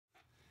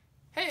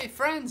Hey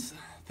friends,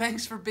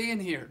 thanks for being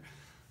here.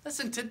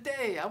 Listen,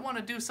 today I want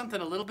to do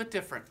something a little bit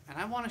different, and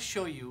I want to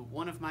show you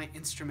one of my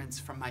instruments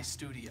from my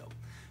studio.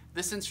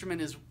 This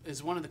instrument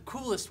is one of the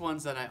coolest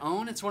ones that I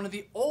own. It's one of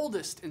the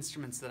oldest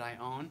instruments that I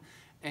own,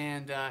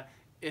 and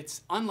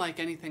it's unlike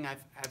anything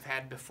I've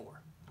had before.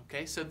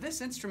 Okay, so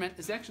this instrument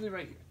is actually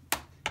right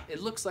here.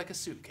 It looks like a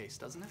suitcase,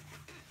 doesn't it?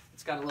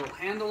 It's got a little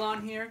handle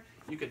on here.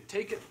 You could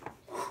take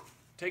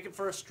it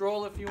for a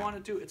stroll if you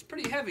wanted to. It's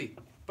pretty heavy,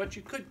 but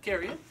you could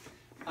carry it.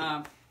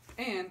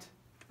 And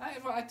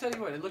I tell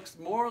you what, it looks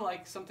more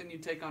like something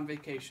you'd take on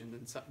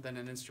vacation than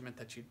an instrument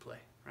that you'd play,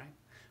 right?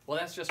 Well,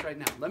 that's just right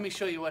now. Let me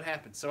show you what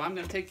happens. So I'm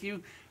going to take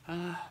you,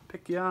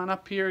 pick you on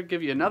up here,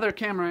 give you another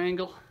camera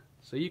angle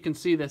so you can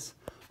see this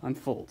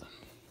unfold.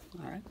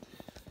 All right.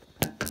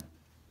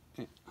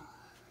 Okay.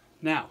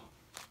 Now,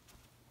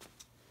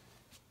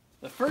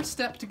 the first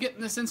step to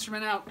getting this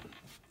instrument out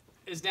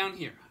is down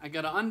here. I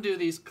got to undo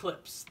these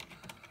clips.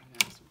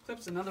 I got some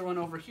clips, another one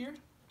over here.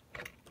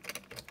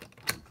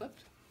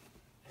 Unclipped.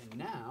 And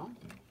now,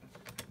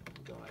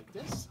 go like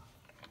this.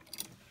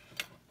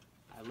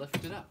 I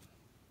lift it up.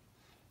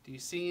 Do you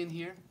see in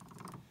here?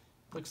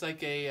 Looks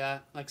like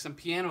like some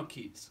piano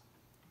keys,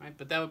 right?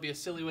 But that would be a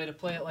silly way to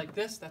play it like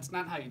this. That's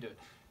not how you do it.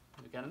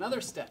 We've got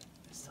another step.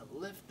 Is to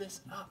lift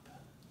this up.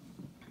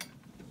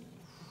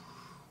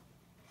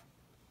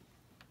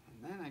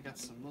 And then I got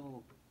some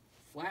little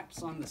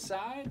flaps on the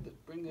side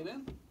that bring it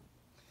in.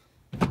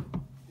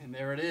 And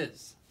there it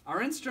is.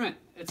 Our instrument.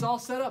 It's all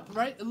set up,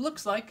 right? It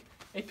looks like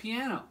a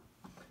piano,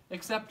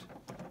 except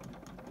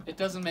it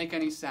doesn't make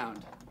any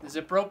sound. Is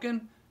it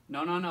broken?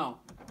 No, no, no.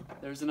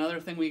 There's another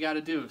thing we got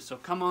to do. So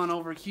come on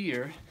over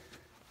here.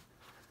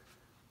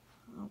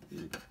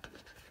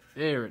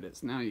 There it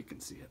is. Now you can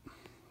see it.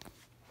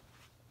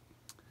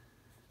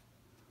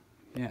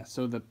 Yeah,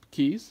 so the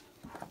keys,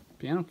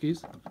 piano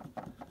keys,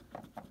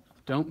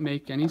 don't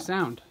make any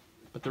sound.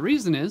 But the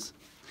reason is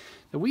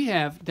that we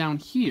have down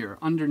here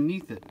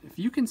underneath it, if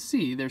you can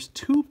see, there's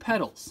two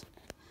pedals.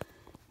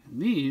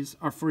 And these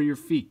are for your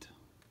feet.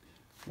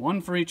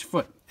 One for each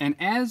foot. And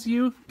as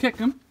you kick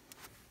them,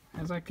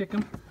 as I kick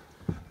them,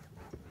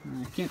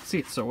 I can't see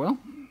it so well,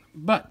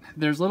 but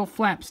there's little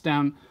flaps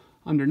down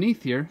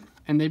underneath here,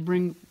 and they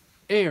bring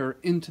air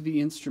into the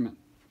instrument.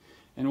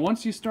 And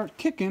once you start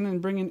kicking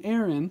and bringing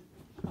air in,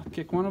 I'll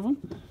kick one of them,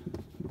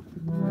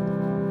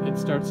 it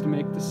starts to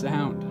make the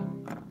sound.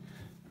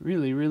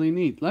 Really, really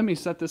neat. Let me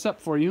set this up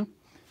for you,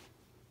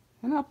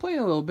 and I'll play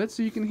a little bit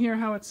so you can hear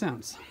how it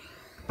sounds.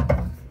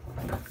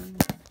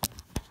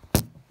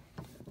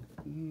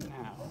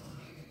 Now,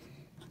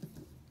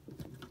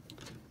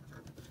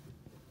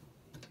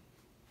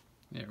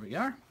 there we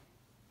are.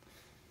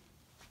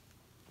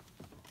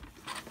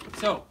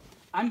 So,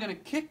 I'm going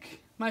to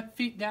kick my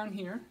feet down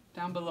here,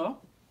 down below,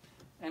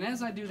 and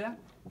as I do that,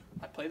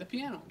 I play the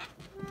piano.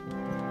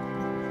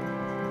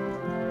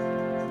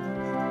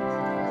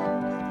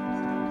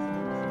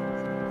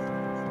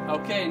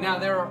 Okay, now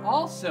there are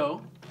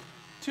also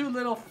two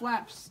little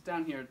flaps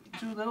down here,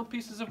 two little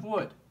pieces of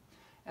wood.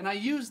 And I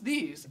use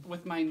these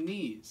with my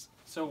knees.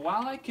 So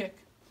while I kick,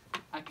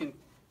 I can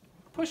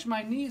push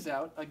my knees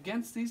out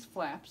against these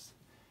flaps,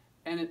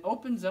 and it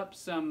opens up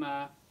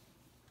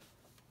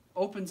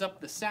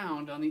the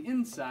sound on the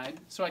inside,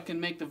 so I can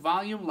make the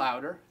volume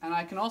louder, and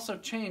I can also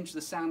change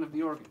the sound of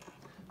the organ.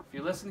 If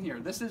you listen here,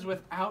 this is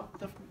without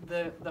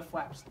the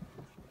flaps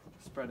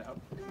spread out.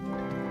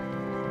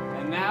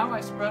 And now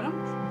I spread them.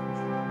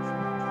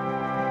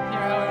 Hear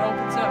how it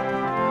opens up.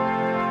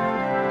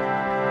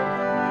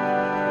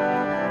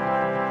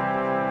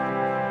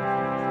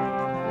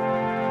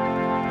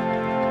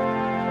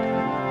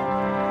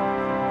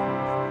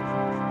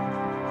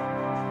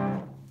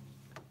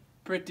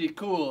 Pretty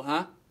cool,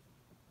 huh?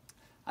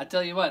 I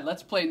tell you what,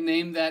 let's play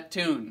Name That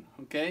Tune,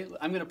 okay?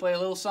 I'm going to play a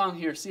little song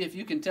here, see if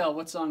you can tell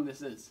what song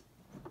this is.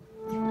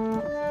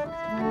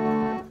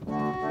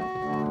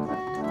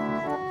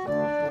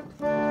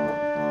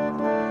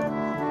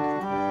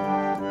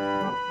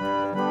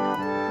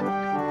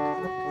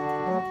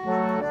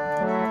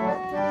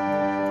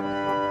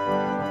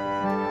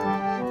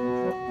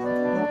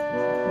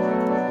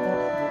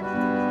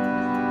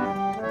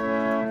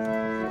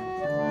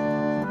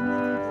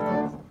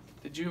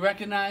 Did you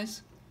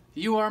recognize?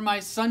 You are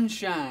my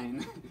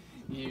sunshine.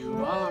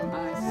 You are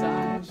my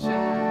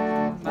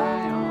sunshine,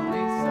 my only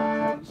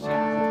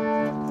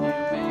sunshine. You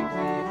make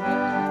me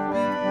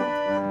happy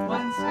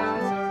when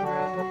skies are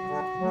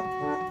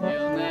gray.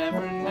 You'll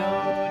never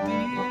know,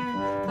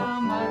 dear, how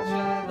much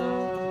I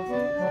love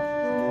you.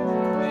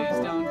 Please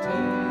don't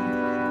take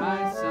my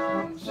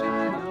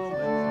sunshine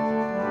away.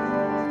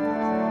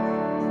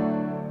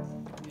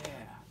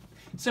 Yeah.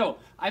 So,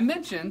 I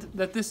mentioned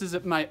that this is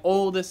my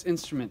oldest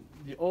instrument.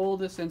 The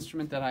oldest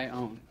instrument that I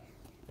own.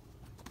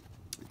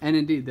 And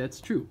indeed,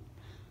 that's true.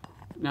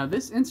 Now,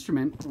 this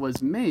instrument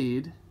was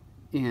made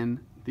in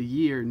the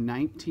year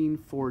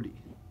 1940.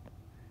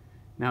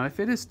 Now,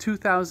 if it is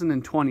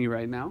 2020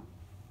 right now,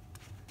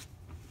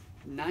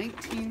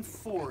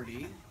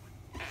 1940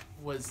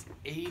 was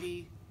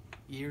 80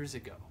 years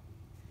ago.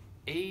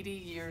 80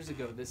 years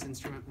ago, this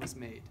instrument was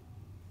made.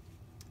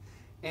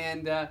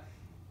 And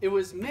it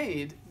was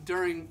made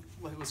during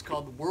what was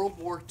called World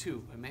War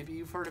II. And maybe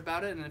you've heard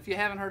about it, and if you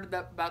haven't heard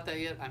about that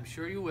yet, I'm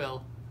sure you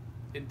will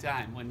in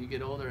time when you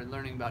get older and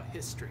learning about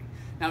history.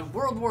 Now,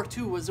 World War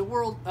II was a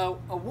war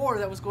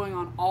that was going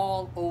on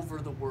all over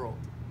the world.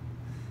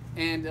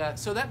 And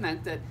so that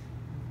meant that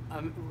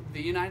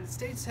the United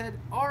States had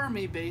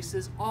army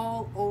bases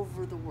all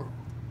over the world.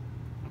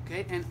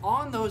 Okay? And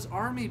on those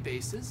army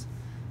bases,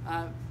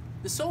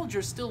 the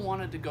soldiers still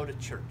wanted to go to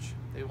church.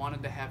 They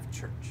wanted to have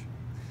church.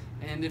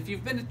 And if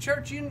you've been to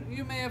church,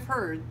 you may have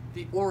heard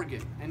the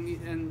organ.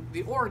 And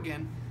the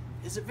organ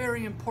is a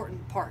very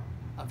important part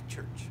of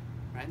church.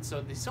 Right?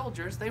 So the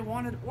soldiers, they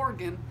wanted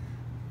organ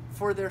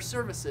for their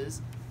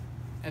services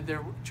and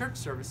their church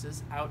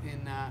services out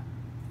in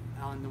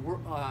on the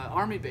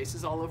army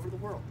bases all over the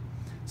world.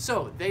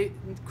 So they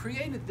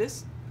created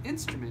this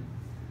instrument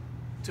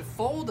to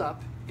fold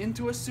up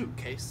into a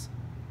suitcase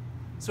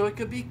so it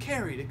could be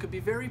carried. It could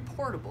be very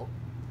portable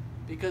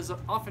because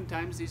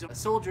oftentimes these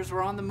soldiers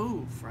were on the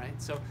move, right?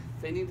 So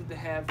they needed to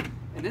have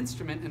an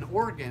instrument, an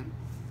organ,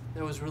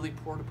 that was really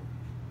portable.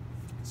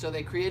 So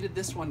they created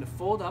this one to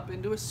fold up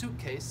into a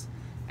suitcase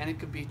and it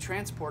could be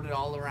transported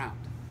all around.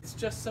 It's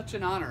just such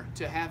an honor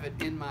to have it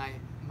in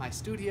my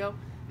studio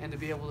and to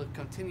be able to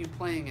continue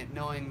playing it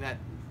knowing that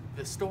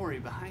the story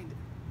behind it,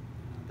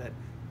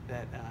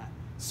 that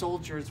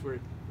soldiers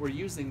were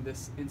using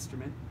this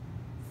instrument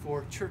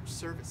for church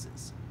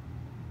services.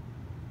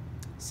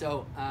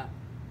 So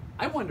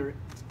I wonder,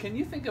 can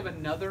you think of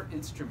another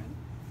instrument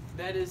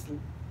that is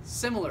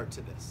similar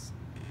to this?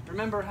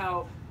 Remember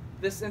how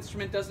this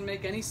instrument doesn't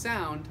make any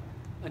sound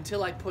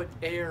until I put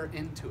air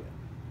into it,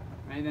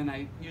 right? And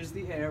I use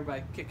the air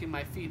by kicking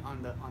my feet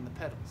on the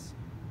pedals.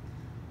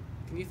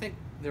 Can you think,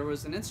 there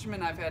was an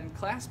instrument I've had in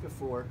class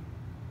before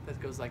that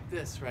goes like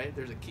this, right?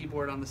 There's a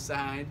keyboard on the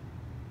side.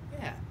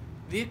 Yeah,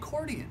 the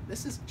accordion.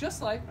 This is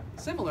just like,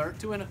 similar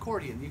to an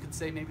accordion. You could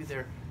say maybe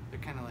they're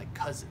kind of like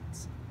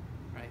cousins,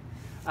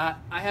 right?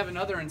 I have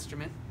another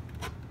instrument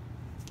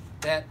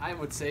that I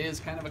would say is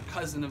kind of a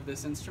cousin of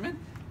this instrument.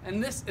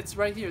 And this, it's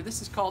right here.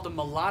 This is called a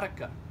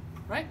melodica,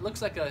 right?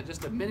 Looks like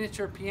just a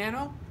miniature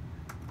piano,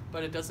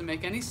 but it doesn't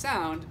make any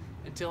sound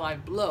until I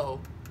blow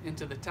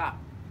into the top.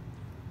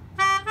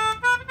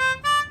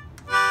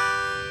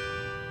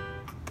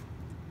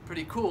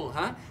 Pretty cool,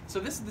 huh?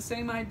 So this is the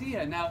same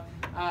idea. Now,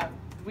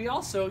 we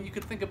also, you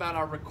could think about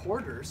our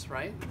recorders,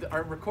 right?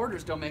 Our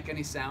recorders don't make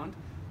any sound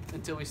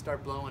until we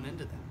start blowing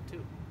into them,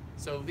 too.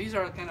 So these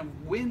are kind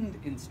of wind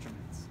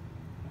instruments.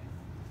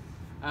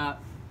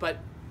 But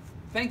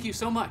thank you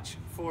so much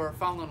for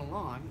following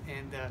along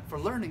and for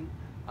learning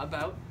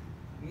about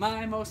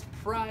my most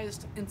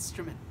prized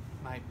instrument,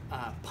 my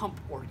pump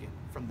organ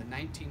from the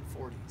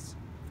 1940s.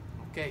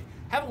 Okay,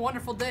 have a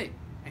wonderful day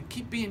and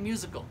keep being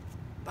musical.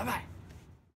 Bye-bye.